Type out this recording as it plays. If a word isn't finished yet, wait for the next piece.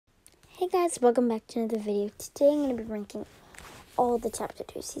Hey guys, welcome back to another video. Today I'm going to be ranking all the Chapter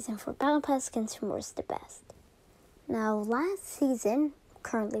 2 Season 4 Battle Pass skins from worst to best. Now, last season,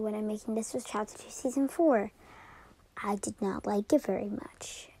 currently when I'm making this, was Chapter 2 Season 4. I did not like it very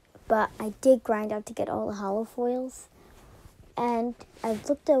much, but I did grind out to get all the hollow foils. And I've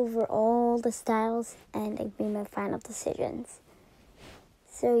looked over all the styles and I've made my final decisions.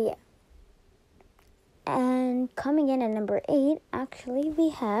 So yeah. And coming in at number 8, actually, we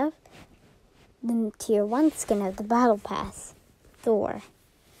have the tier 1 skin of the Battle Pass, Thor.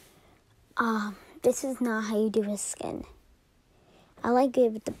 This is not how you do his skin. I like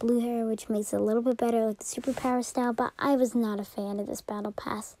it with the blue hair, which makes it a little bit better, like the superpower style, but I was not a fan of this Battle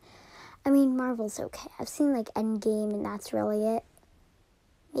Pass. I mean, Marvel's okay. I've seen like Endgame, and that's really it.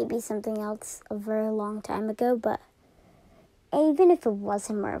 Maybe something else a very long time ago, but even if it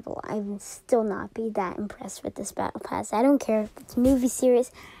wasn't Marvel, I would still not be that impressed with this Battle Pass. I don't care if it's a movie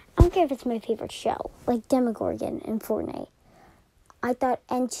series. I don't care if it's my favorite show, like Demogorgon in Fortnite.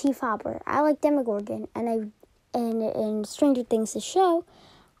 And Chief Hopper. I like Demogorgon, and in Stranger Things, the show,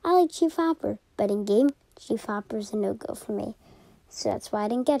 I like Chief Hopper. But in game, Chief Hopper's a no-go for me. So that's why I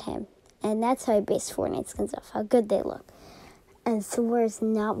didn't get him. And that's how I base Fortnite skins off, how good they look. And Thor is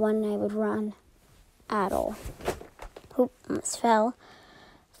not one I would run at all. Oop, almost fell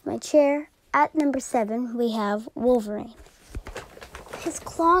off my chair. At number 7, we have Wolverine. His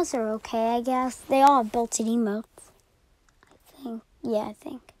claws are okay, I guess. They all have built-in emotes. I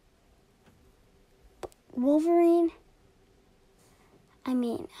think. But Wolverine, I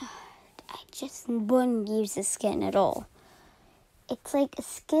mean, I just wouldn't use the skin at all. It's like a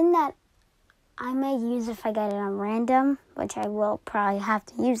skin that I might use if I get it on random, which I will probably have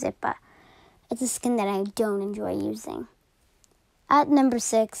to use it, but it's a skin that I don't enjoy using. At number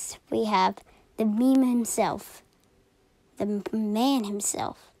 6, we have the meme himself. The man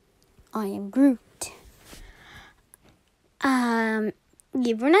himself. I am Groot.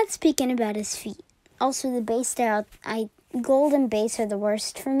 Yeah, we're not speaking about his feet. Also, the base style, gold and base are the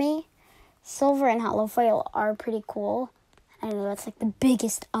worst for me. Silver and hollow foil are pretty cool. I know that's like the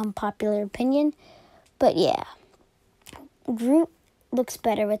biggest unpopular opinion, but yeah. Groot looks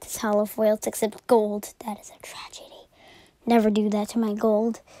better with his hollow foils, except gold. That is a tragedy. Never do that to my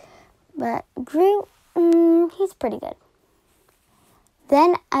gold. But Groot, he's pretty good.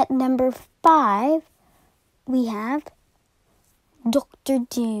 Then at number 5, we have Dr.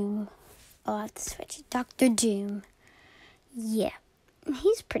 Doom. Oh, I have to switch it. Dr. Doom. Yeah,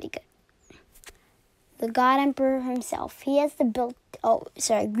 he's pretty good. The God Emperor himself. He has the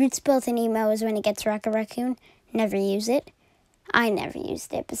Groot's built-in emo is when he gets Rocket Raccoon. Never use it. I never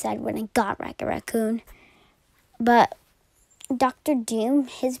used it, besides when I got Rocket Raccoon. But Dr. Doom,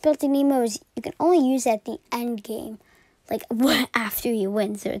 his built-in emo is you can only use it at the end game. Like, after you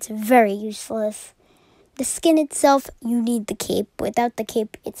win, so it's very useless. The skin itself, you need the cape. Without the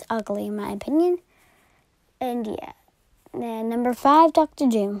cape, it's ugly, in my opinion. And yeah. Then number 5, Dr.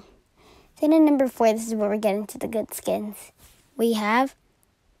 Doom. Then in number 4, this is where we're getting to the good skins. We have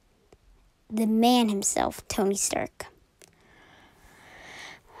the man himself, Tony Stark.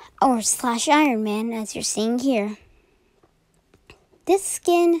 Or / Iron Man, as you're seeing here. This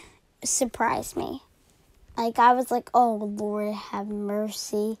skin surprised me. Like, I was like, oh, Lord, have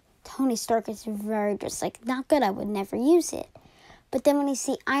mercy. Tony Stark is very just, not good. I would never use it. But then when you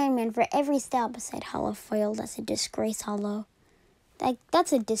see Iron Man, for every style beside hollow foil, that's a disgrace, hollow. Like,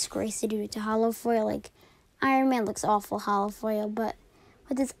 that's a disgrace to do it to hollow foil. Like, Iron Man looks awful hollow foil, but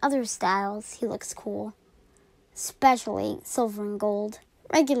with his other styles, he looks cool. Especially silver and gold.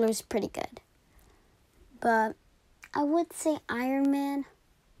 Regular's pretty good. But I would say Iron Man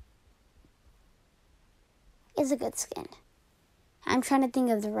is a good skin. I'm trying to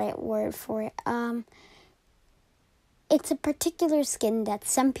think of the right word for it. It's a particular skin that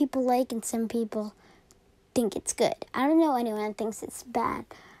some people like and some people think it's good. I don't know anyone that thinks it's bad,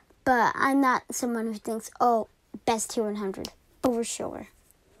 but I'm not someone who thinks, oh, best tier 100, for sure.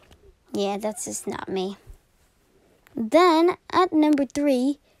 Yeah, that's just not me. Then, at number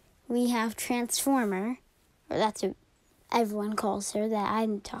 3, we have Transformer, or that's what everyone calls her that I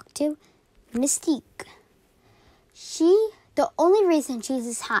didn't talk to, Mystique. The only reason she's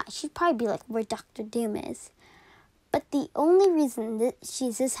this high, she'd probably be like where Dr. Doom is. But the only reason that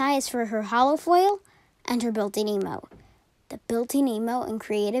she's this high is for her hollow foil and her built-in emo. The built-in emo in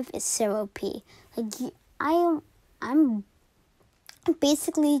creative is so OP. Like, I'm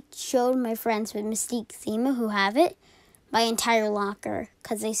basically showed my friends with Mystique's emo who have it my entire locker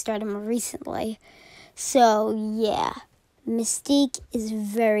because they started more recently. So yeah, Mystique is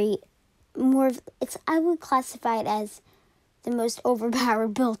I would classify it as the most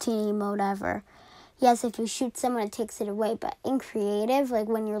overpowered built-in emote ever. Yes, if you shoot someone, it takes it away, but in creative, like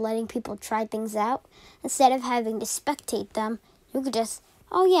when you're letting people try things out, instead of having to spectate them, you could just,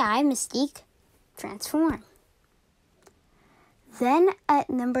 oh yeah, I'm Mystique, transform. Then at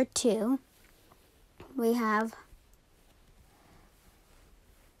number 2, we have,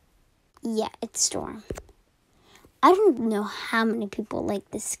 yeah, it's Storm. I don't know how many people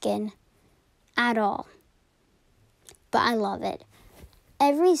like this skin at all, but I love it.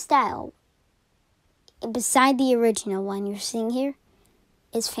 Every style, beside the original one you're seeing here,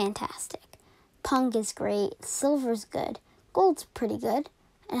 is fantastic. Punk is great, Silver's good, Gold's pretty good,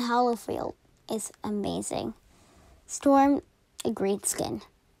 and Hollowfield is amazing. Storm, a great skin.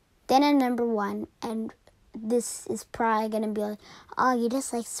 Then at number 1, and this is probably going to be like, oh, you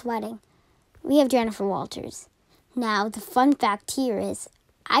just like sweating. We have Jennifer Walters. Now, the fun fact here is,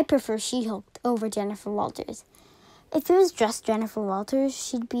 I prefer She-Hulk over Jennifer Walters. If it was just Jennifer Walters,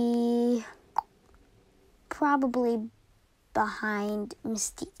 she'd be probably behind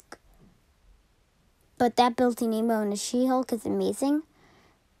Mystique. But that built-in emote in the She-Hulk is amazing.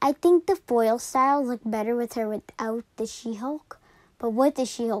 I think the foil styles look better with her without the She-Hulk. But with the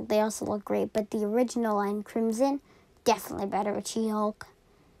She-Hulk, they also look great. But the original and Crimson, definitely better with She-Hulk.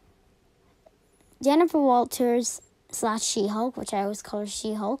 Jennifer Walters / She-Hulk, which I always call her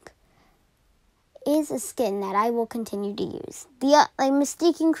She-Hulk, is a skin that I will continue to use. Like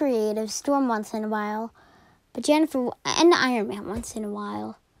Mystique and Creative, Storm once in a while, but Jennifer and Iron Man once in a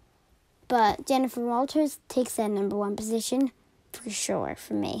while. But Jennifer Walters takes that number 1 position for sure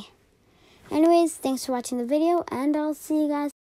for me. Anyways, thanks for watching the video, and I'll see you guys.